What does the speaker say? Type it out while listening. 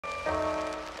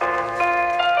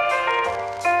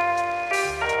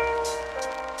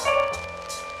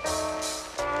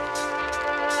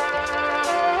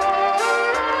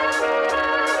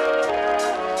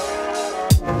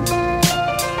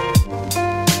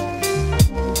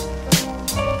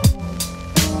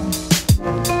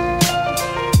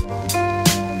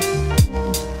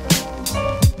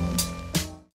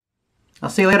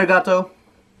See you later, Gato.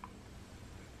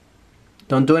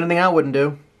 Don't do anything I wouldn't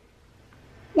do.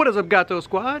 What is up, Gato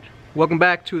Squad? Welcome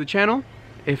back to the channel.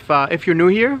 If you're new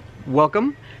here,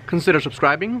 welcome. Consider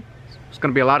subscribing. It's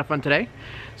gonna be a lot of fun today.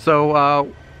 So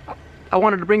I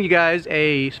wanted to bring you guys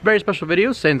a very special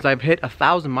video since I've hit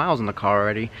 1,000 miles in the car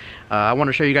already. I want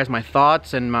to show you guys my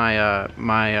thoughts and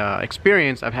my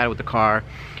experience I've had with the car,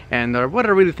 and what I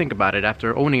really think about it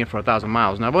after owning it for 1,000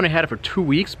 miles. Now, I've only had it for 2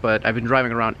 weeks, but I've been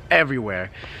driving around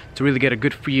everywhere to really get a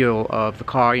good feel of the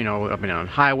car. You know, I've been on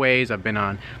highways, I've been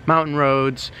on mountain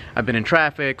roads, I've been in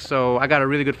traffic, so I got a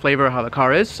really good flavor of how the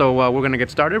car is. So we're gonna get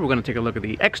started. We're gonna take a look at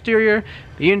the exterior,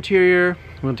 the interior,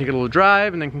 we're gonna take a little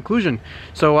drive, and then conclusion.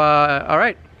 So all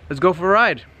right, let's go for a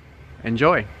ride.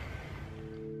 Enjoy.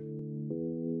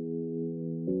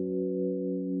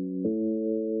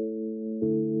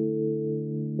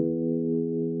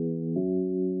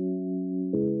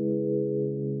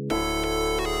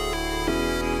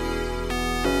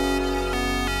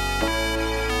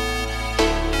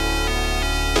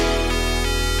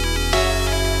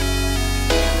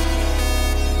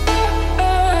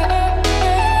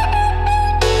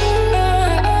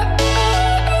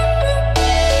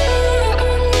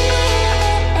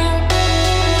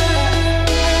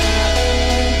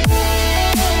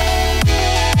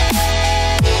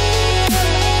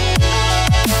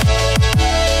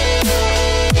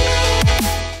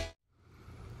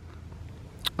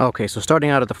 Okay, so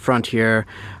starting out at the front here,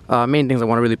 main things I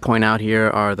want to really point out here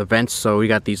are the vents. So we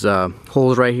got these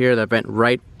holes right here that vent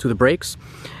right to the brakes,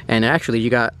 and actually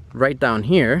you got right down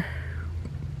here,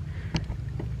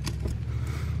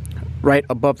 right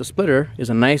above the splitter,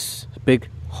 is a nice big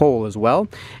hole as well.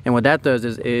 And what that does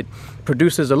is it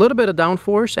produces a little bit of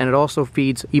downforce, and it also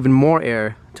feeds even more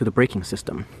air to the braking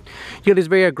system. You get these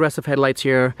very aggressive headlights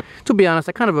here. To be honest,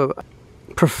 I kind of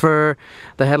prefer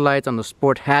the headlights on the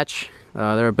Sport hatch.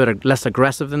 They're a bit less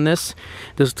aggressive than this.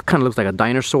 This kind of looks like a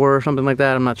dinosaur or something like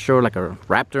that. I'm not sure, like a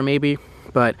raptor maybe.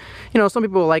 But, you know, some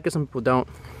people like it, some people don't.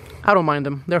 I don't mind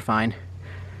them. They're fine.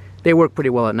 They work pretty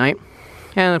well at night.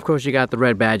 And of course you got the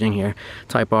red badging here,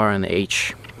 Type R and the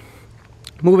H.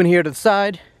 Moving here to the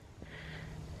side,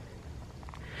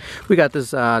 we got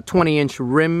this 20-inch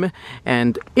rim,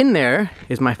 and in there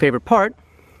is my favorite part,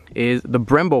 is the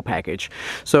Brembo package.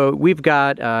 So we've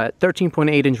got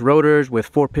 13.8-inch rotors with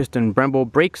 4-piston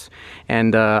Brembo brakes,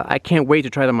 and I can't wait to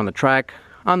try them on the track.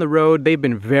 On the road, they've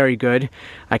been very good.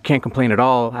 I can't complain at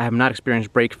all. I have not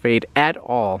experienced brake fade at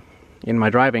all in my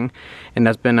driving, and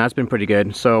that's been pretty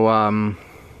good. So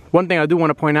one thing I do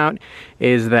want to point out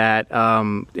is that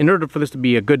in order for this to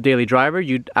be a good daily driver,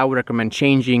 I would recommend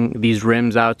changing these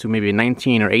rims out to maybe a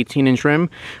 19 or 18-inch rim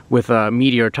with a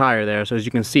Meteor tire there. So as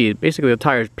you can see, basically the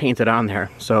tire is painted on there.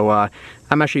 So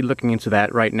I'm actually looking into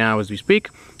that right now as we speak.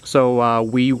 So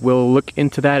we will look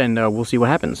into that, and we'll see what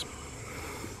happens.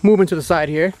 Moving to the side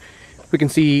here, we can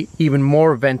see even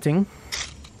more venting.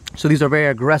 So these are very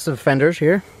aggressive fenders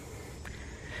here.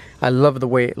 I love the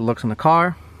way it looks on the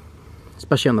car,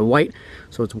 especially on the white.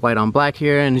 So it's white on black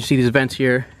here, and you see these vents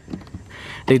here.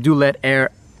 They do let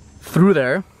air through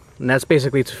there, and that's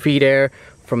basically to feed air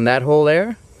from that hole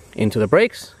there into the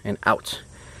brakes and out.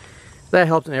 That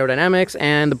helps in aerodynamics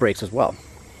and the brakes as well.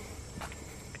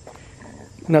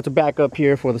 Now to back up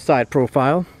here for the side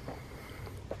profile.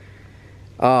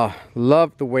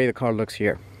 Love the way the car looks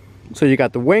here. So you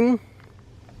got the wing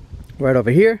right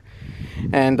over here,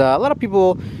 and a lot of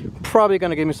people probably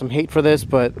gonna give me some hate for this,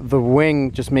 but the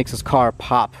wing just makes this car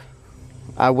pop.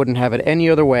 I wouldn't have it any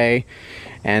other way,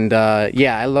 and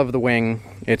yeah, I love the wing.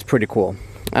 It's pretty cool.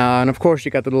 And of course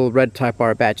you got the little red Type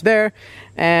R badge there,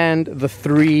 and the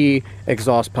 3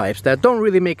 exhaust pipes that don't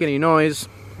really make any noise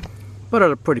but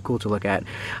are pretty cool to look at.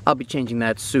 I'll be changing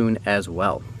that soon as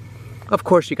well. Of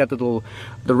course you got the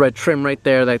red trim right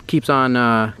there that keeps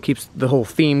the whole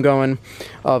theme going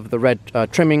of the red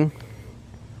trimming.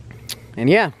 And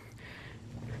yeah,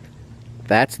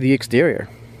 that's the exterior.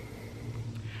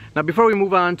 Now before we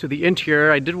move on to the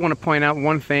interior, I did want to point out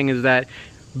one thing, is that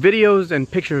videos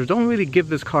and pictures don't really give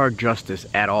this car justice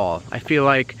at all. I feel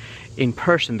like in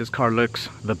person this car looks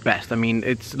the best. I mean,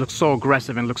 it looks so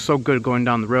aggressive and looks so good going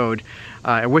down the road.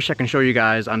 I wish I can show you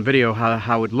guys on video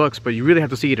how it looks, but you really have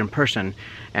to see it in person.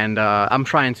 And I'm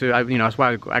trying to, you know, that's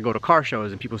why I go to car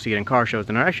shows and people see it in car shows,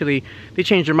 and they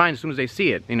change their mind as soon as they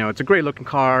see it. You know, it's a great looking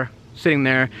car sitting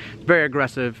there, very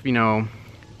aggressive, you know.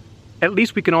 At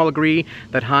least we can all agree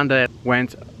that Honda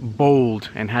went bold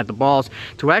and had the balls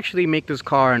to actually make this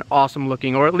car an awesome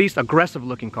looking, or at least aggressive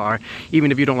looking car.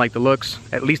 Even if you don't like the looks,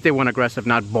 at least they went aggressive,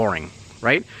 not boring,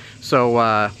 right? So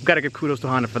gotta give kudos to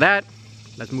Honda for that.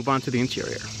 Let's move on to the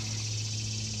interior.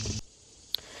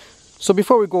 So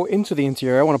before we go into the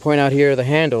interior, I want to point out here the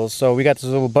handles. So we got this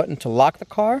little button to lock the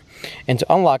car, and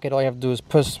to unlock it, all you have to do is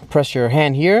press your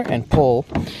hand here and pull,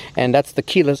 and that's the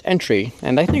keyless entry.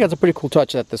 And I think that's a pretty cool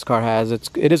touch that this car has.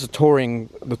 It is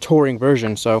the touring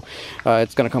version, so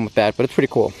it's gonna come with that, but it's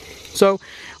pretty cool. So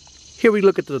here we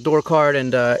look at the door card,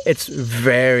 and it's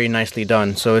very nicely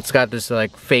done. So it's got this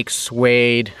like fake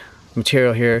suede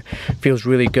material here, feels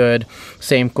really good.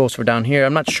 Same goes for down here.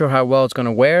 I'm not sure how well it's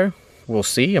gonna wear. We'll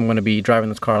see. I'm going to be driving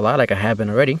this car a lot, like I have been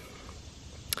already.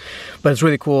 But it's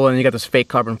really cool, and you got this fake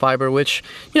carbon fiber, which,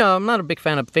 you know, I'm not a big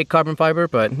fan of fake carbon fiber,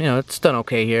 but, you know, it's done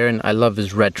okay here, and I love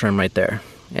this red trim right there.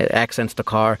 It accents the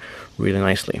car really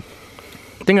nicely.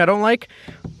 Thing I don't like,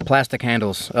 plastic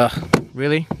handles.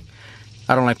 Really?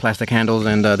 I don't like plastic handles,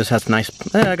 and this has nice,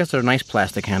 I guess they're nice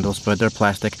plastic handles, but they're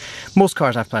plastic. Most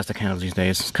cars have plastic handles these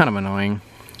days. It's kind of annoying.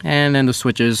 And then the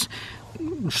switches,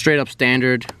 straight up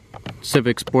standard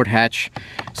Civic Sport hatch,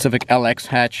 Civic LX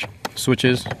hatch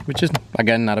switches, which is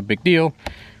again not a big deal.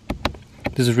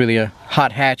 This is really a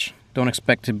hot hatch. Don't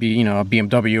expect to be, you know, a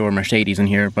BMW or Mercedes in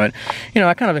here, but you know,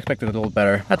 I kind of expected it a little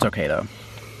better. That's okay though.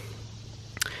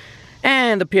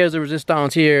 And the pièce de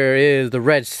résistance here is the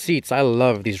red seats. I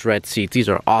love these red seats. These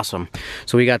are awesome.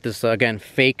 So we got this again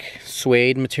fake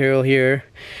suede material here.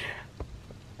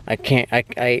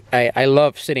 I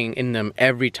love sitting in them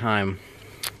every time.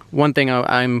 One thing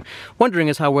I'm wondering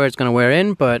is how where it's gonna wear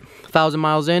in, but 1,000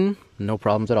 miles in, no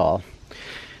problems at all.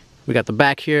 We got the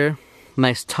back here,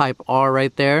 nice Type R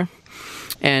right there.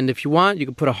 And if you want, you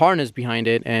can put a harness behind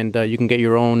it, and you can get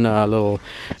your own little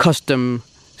custom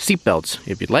seat belts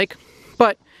if you'd like.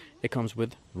 But it comes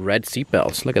with red seat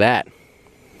belts. Look at that.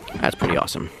 That's pretty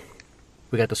awesome.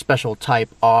 We got the special Type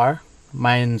R.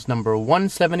 Mine's number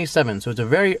 177, so it's a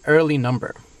very early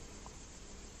number.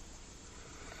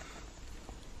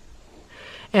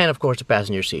 And of course the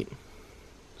passenger seat.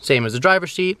 Same as the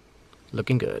driver's seat,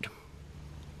 looking good.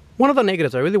 One of the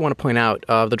negatives I really want to point out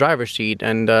of the driver's seat,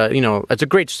 and you know, it's a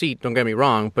great seat, don't get me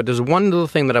wrong, but there's one little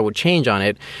thing that I would change on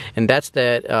it, and that's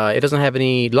that it doesn't have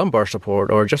any lumbar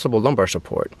support or adjustable lumbar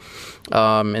support.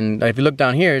 And if you look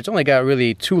down here, it's only got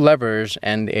really 2 levers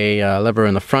and a lever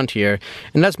in the front here,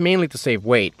 and that's mainly to save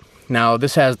weight. Now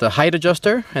this has the height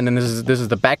adjuster, and then this is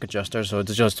the back adjuster, so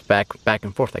it's just back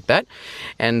and forth like that.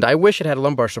 And I wish it had a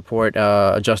lumbar support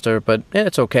adjuster, but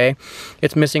it's okay.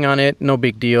 It's missing on it, no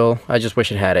big deal. I just wish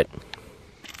it had it.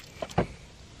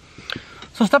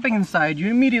 So stepping inside, you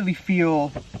immediately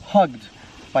feel hugged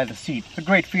by the seat. It's a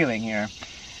great feeling here.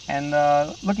 And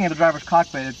looking at the driver's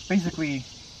cockpit, it's basically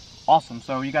awesome.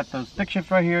 So you got the stick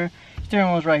shift right here,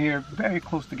 steering wheel's right here, very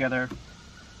close together.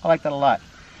 I like that a lot.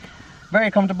 Very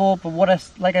comfortable, but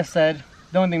like I said,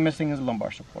 the only thing missing is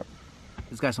lumbar support.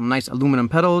 It's got some nice aluminum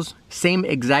pedals, same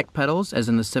exact pedals as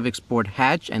in the Civic Sport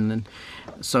hatch, and then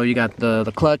so you got the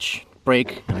clutch,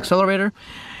 brake, and accelerator,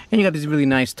 and you got these really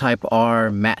nice Type R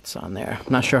mats on there.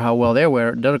 I'm not sure how well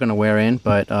they're gonna wear in,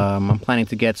 but I'm planning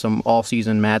to get some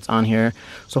all-season mats on here,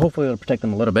 so hopefully it'll protect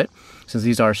them a little bit, since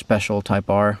these are special Type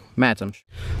R mats.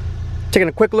 Taking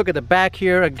a quick look at the back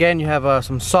here, again you have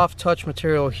some soft touch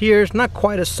material here. It's not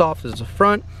quite as soft as the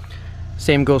front.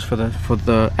 Same goes for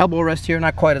the elbow rest here,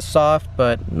 not quite as soft,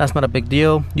 but that's not a big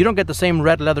deal. You don't get the same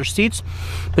red leather seats,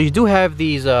 but you do have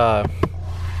these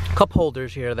cup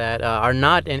holders here that are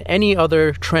not in any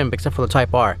other trim except for the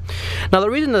Type R. Now the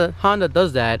reason the Honda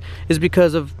does that is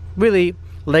because of really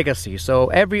legacy. So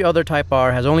every other Type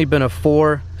R has only been a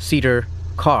 4-seater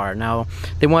car. Now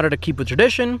they wanted to keep with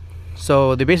tradition,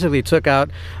 so they basically took out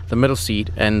the middle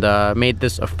seat and made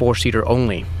this a 4-seater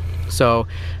only. So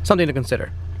something to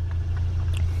consider.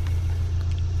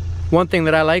 One thing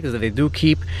that I like is that they do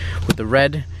keep with the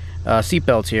red seat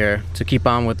belts here to keep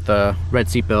on with the red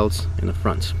seat belts in the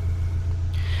front.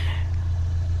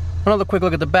 Another quick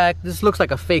look at the back. This looks like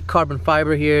a fake carbon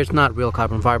fiber here. It's not real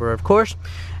carbon fiber, of course,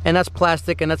 and that's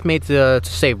plastic, and that's made to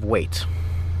save weight.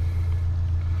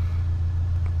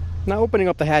 Now opening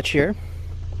up the hatch here,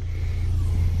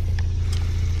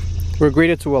 we're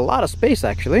greeted to a lot of space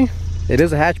actually. It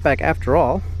is a hatchback after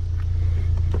all.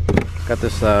 Got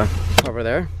this cover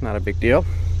there, not a big deal.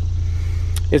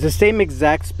 It's the same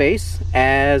exact space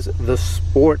as the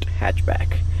Sport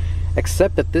hatchback,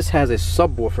 except that this has a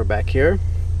subwoofer back here.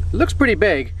 It looks pretty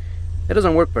big. It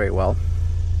doesn't work very well.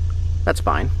 That's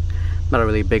fine. Not a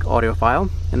really big audiophile.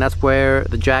 And that's where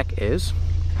the jack is.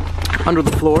 Under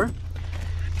the floor,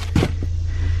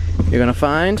 you're gonna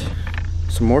find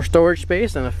some more storage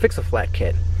space and a fix-a-flat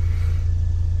kit.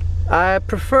 I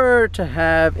prefer to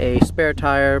have a spare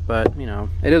tire, but you know,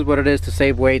 it is what it is. To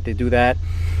save weight, they do that.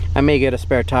 I may get a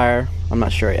spare tire, I'm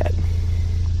not sure yet.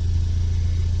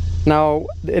 Now,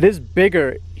 it is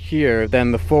bigger here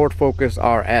than the Ford Focus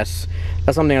RS.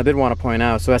 That's something I did want to point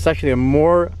out. So that's actually a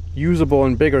more usable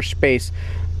and bigger space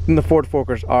than the Ford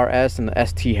Focus RS and the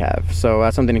ST have. So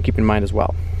that's something to keep in mind as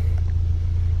well.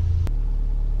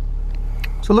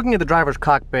 So looking at the driver's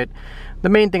cockpit, the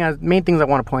main things I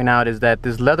want to point out is that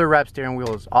this leather wrap steering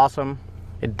wheel is awesome.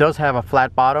 It does have a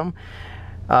flat bottom.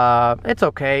 It's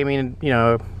okay. I mean, you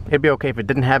know, it'd be okay if it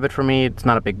didn't have it for me. It's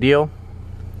not a big deal.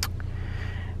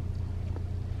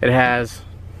 It has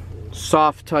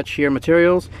soft touch here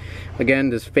materials. Again,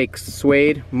 this fake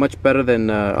suede, much better than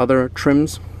other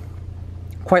trims.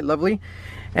 Quite lovely.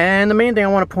 And the main thing I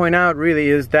want to point out really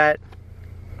is that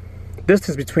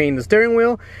distance between the steering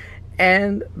wheel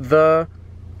and the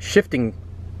shifting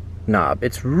knob,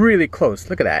 it's really close.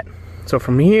 Look at that. So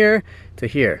from here to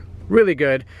here, really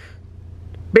good.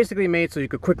 Basically made so you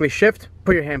could quickly shift,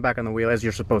 put your hand back on the wheel as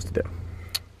you're supposed to do.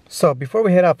 So before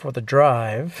we head out for the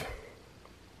drive,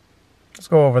 let's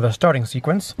go over the starting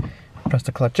sequence. Press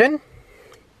the clutch in,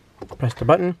 press the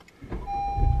button.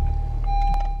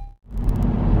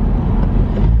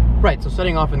 Right, so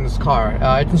setting off in this car,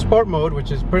 it's in sport mode,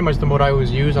 which is pretty much the mode I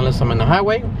always use unless I'm on the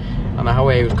highway. On the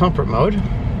highway, it was comfort mode.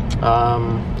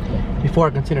 Before I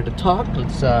continue to talk,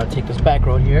 let's take this back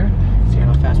road here, see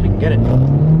how fast we can get it. Yeah.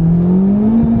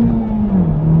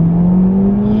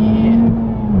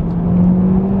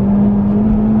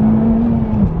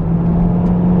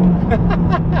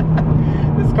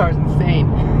 This car's insane.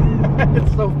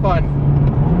 It's so fun.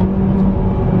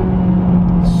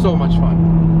 So much fun.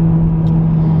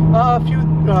 A few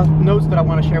notes that I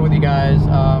want to share with you guys.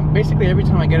 Basically, every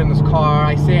time I get in this car,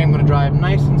 I say I'm going to drive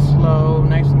nice and slow,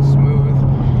 nice and smooth,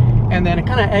 and then it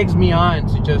kind of eggs me on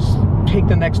to just take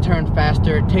the next turn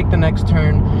faster, take the next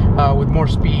turn with more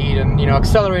speed, and you know,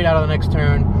 accelerate out of the next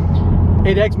turn.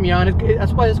 It eggs me on.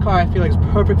 That's why this car, I feel like, is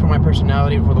perfect for my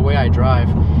personality and for the way I drive.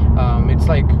 It's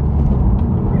like,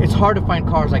 it's hard to find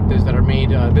cars like this that are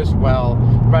made this well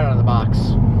right out of the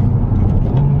box.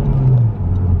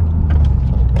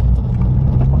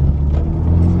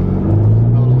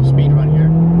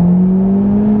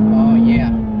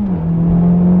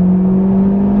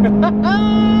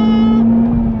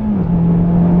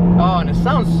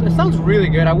 It sounds really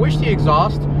good. I wish the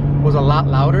exhaust was a lot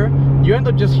louder. You end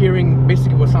up just hearing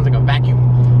basically what sounds like a vacuum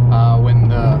when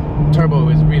the turbo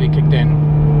is really kicked in.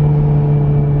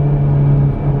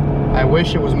 I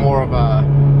wish it was more of a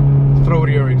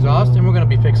throatier exhaust, and we're going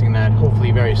to be fixing that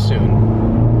hopefully very soon.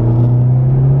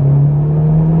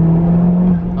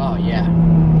 Oh yeah.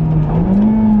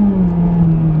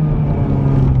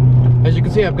 As you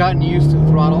can see, I've gotten used to the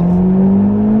throttle.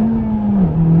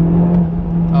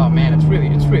 Oh man, it's really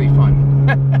fun.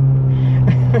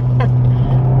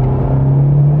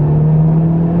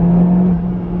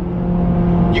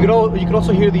 You could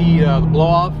also hear the blow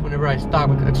off whenever I stop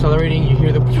accelerating. You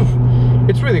hear the poof.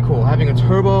 It's really cool having a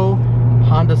turbo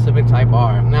Honda Civic Type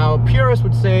R. Now purists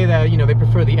would say that, you know, they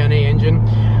prefer the NA engine.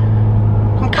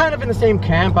 I'm kind of in the same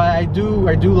camp. I do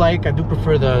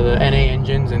prefer the NA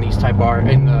engines in these Type R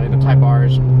in the Type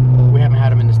Rs. We haven't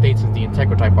had them in the States since the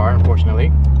Integra Type R,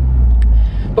 unfortunately.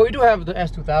 But we do have the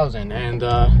S2000, and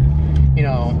you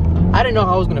know, I didn't know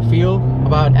how I was gonna feel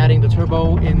about adding the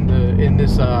turbo in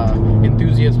this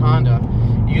enthusiast Honda.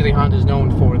 Usually Honda's known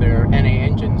for their NA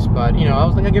engines, but you know, I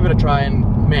was like, I'll give it a try, and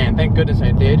man, thank goodness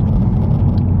I did.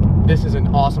 This is an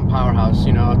awesome powerhouse.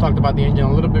 You know, I talked about the engine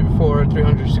a little bit before,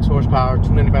 306 horsepower,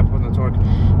 295 foot-pounds of torque.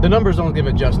 The numbers don't give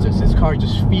it justice. This car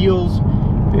just feels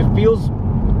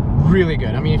really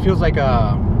good. I mean, it feels like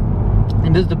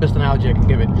and this is the best analogy I can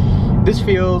give it. This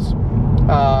feels,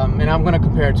 and I'm going to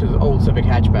compare it to the old Civic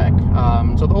hatchback.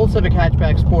 So the old Civic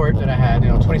hatchback Sport that I had, you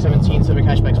know, 2017 Civic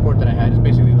hatchback Sport that I had, is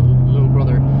basically the little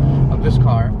brother of this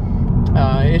car.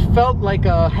 It felt like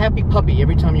a happy puppy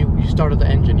every time you started the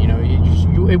engine. You know,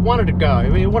 it wanted to go,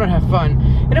 it wanted to have fun,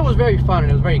 and it was very fun,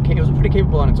 and it was pretty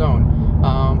capable on its own.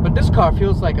 But this car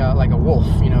feels like a wolf.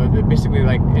 You know, basically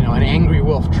like, you know, an angry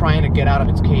wolf trying to get out of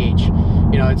its cage.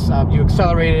 You know, it's you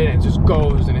accelerate it and it just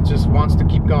goes, and it just wants to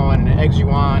keep going, and it eggs you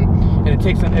on, and it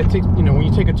takes you know, when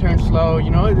you take a turn slow,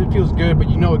 you know, it feels good, but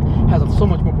you know it has so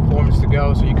much more performance to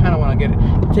go, so you kind of want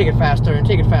to take it faster,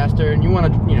 and you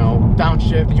want to, you know,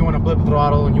 downshift, you want to blip the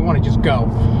throttle, and you want to just go.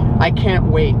 I can't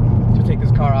wait to take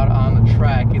this car out on the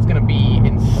track. It's going to be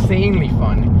insanely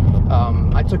fun.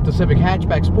 I took the Civic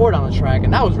hatchback Sport on the track,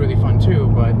 and that was really fun too,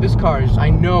 but this car I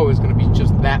know is going to be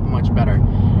just that much better,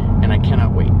 and I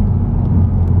cannot wait.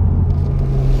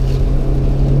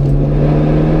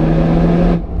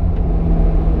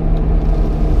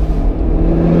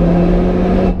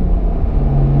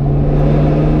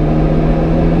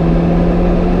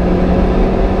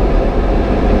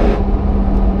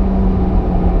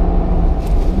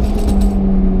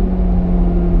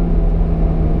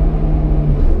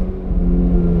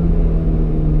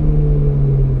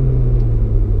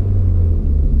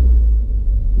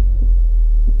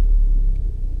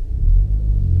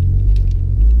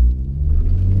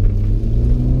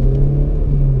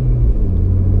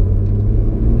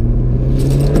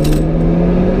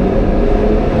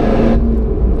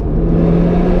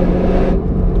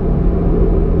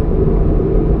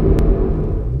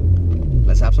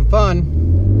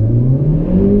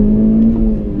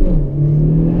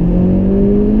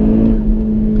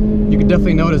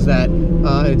 definitely notice that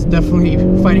it's definitely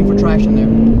fighting for traction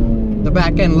there. The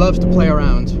back end loves to play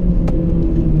around.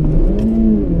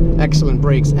 Excellent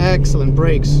brakes, excellent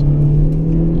brakes.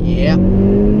 Yeah.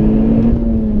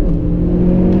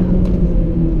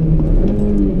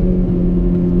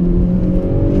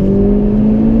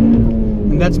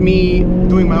 And that's me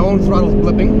doing my own throttle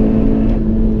flipping.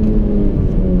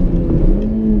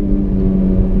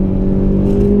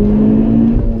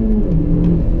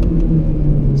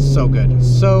 So good,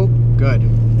 so good.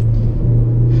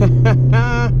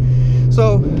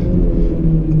 So,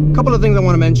 a couple of things I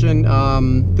want to mention.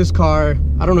 This car,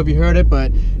 I don't know if you heard it,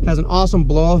 but it has an awesome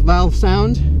blow-off valve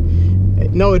sound.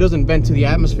 No, it doesn't vent to the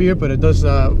atmosphere, but it does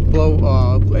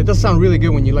it does sound really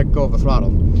good when you let go of the throttle.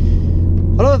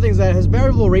 Another thing is that it has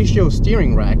variable ratio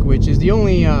steering rack, which is the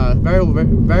only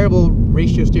variable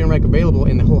ratio steering rack available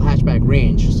in the whole hatchback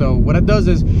range. So what it does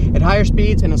is, at higher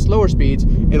speeds and at slower speeds,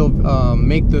 it'll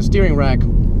make the steering rack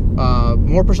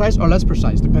more precise or less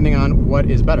precise, depending on what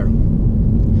is better.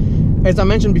 As I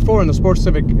mentioned before, in the sport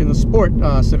Civic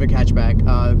hatchback,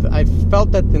 I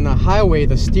felt that in the highway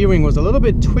the steering was a little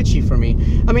bit twitchy for me.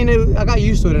 I mean, I got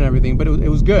used to it and everything, but it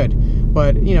was good.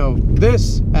 But you know,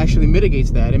 this actually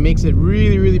mitigates that. It makes it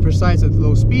really, really precise at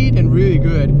low speed and really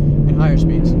good at higher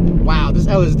speeds. Wow, this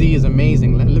LSD is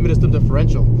amazing. Limited slip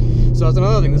differential. So that's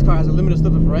another thing. This car has a limited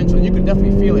slip differential. You can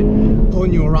definitely feel it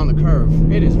pulling you around the curve.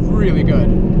 It is really good.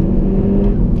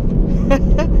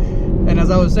 And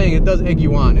as I was saying, it does egg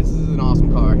you on. This is an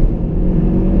awesome car.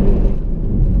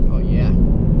 Oh yeah.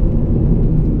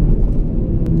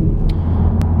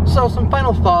 So some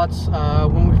final thoughts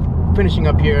when we're finishing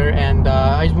up here, and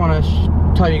I just want to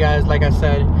tell you guys, like I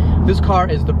said, this car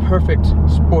is the perfect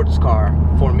sports car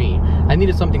for me. I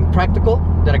needed something practical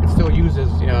that I could still use as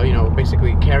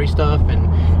basically carry stuff and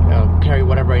carry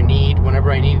whatever I need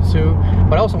whenever I needed to.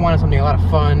 But I also wanted something a lot of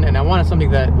fun, and I wanted something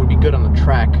that would be good on the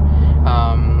track.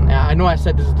 I know I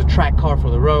said this is the track car for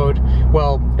the road.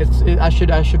 Well, I should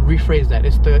rephrase that.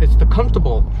 It's the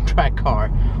comfortable track car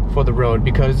for the road,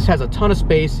 because this has a ton of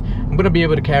space. I'm gonna be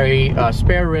able to carry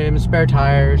spare rims, spare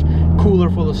tires, cooler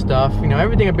full of stuff. You know,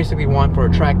 everything I basically want for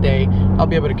a track day, I'll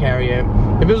be able to carry it.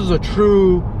 If this was a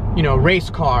true, race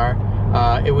car,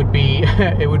 it wouldn't be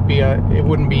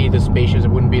this spacious, it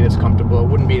wouldn't be this comfortable, it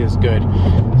wouldn't be this good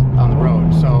on the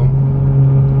road. So,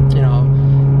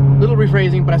 little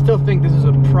rephrasing, but I still think this is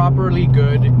a properly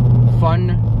good,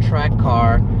 fun track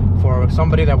car for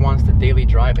somebody that wants to daily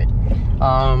drive it.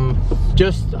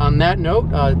 Just on that note,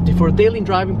 for daily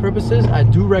driving purposes, I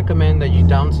do recommend that you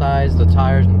downsize the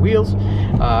tires and wheels.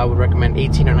 I would recommend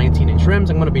 18 or 19 inch rims.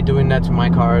 I'm going to be doing that to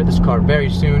my car, this car, very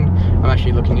soon. I'm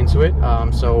actually looking into it,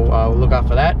 so look out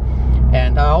for that.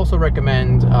 And I also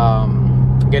recommend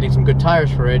getting some good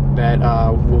tires for it that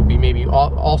will be maybe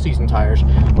all season tires,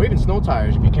 or even snow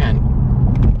tires if you can.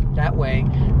 That way,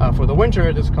 for the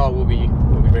winter, this car will be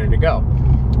ready to go.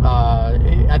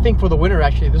 I think for the winter,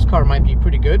 actually, this car might be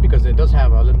pretty good because it does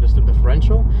have a limited slip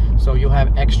differential, so you'll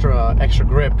have extra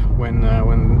grip when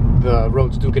the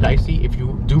roads do get icy. If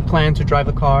you do plan to drive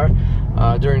the car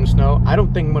during the snow, I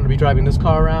don't think I'm going to be driving this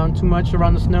car around too much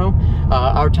around the snow.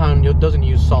 Our town doesn't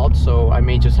use salt, so I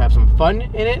may just have some fun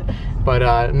in it, but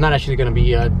I'm not actually going to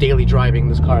be daily driving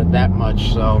this car that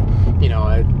much. So,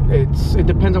 it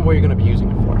depends on what you're going to be using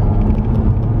it for.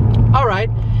 All right.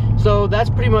 So that's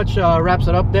pretty much wraps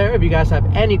it up there. If you guys have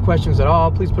any questions at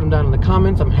all, please put them down in the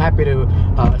comments. I'm happy to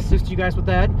assist you guys with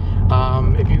that.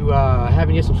 If you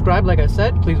haven't yet subscribed, like I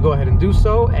said, please go ahead and do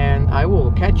so. And I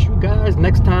will catch you guys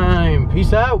next time.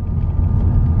 Peace out.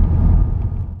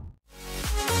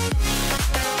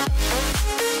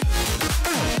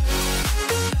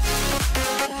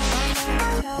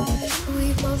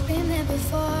 We've both been there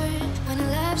before. When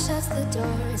a love shuts the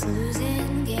door, it's a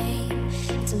losing game.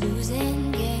 It's a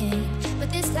losing game. But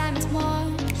this time it's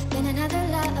more than another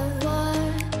lot of war.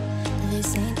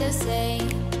 This ain't the same.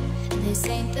 This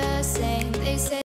ain't the same. They say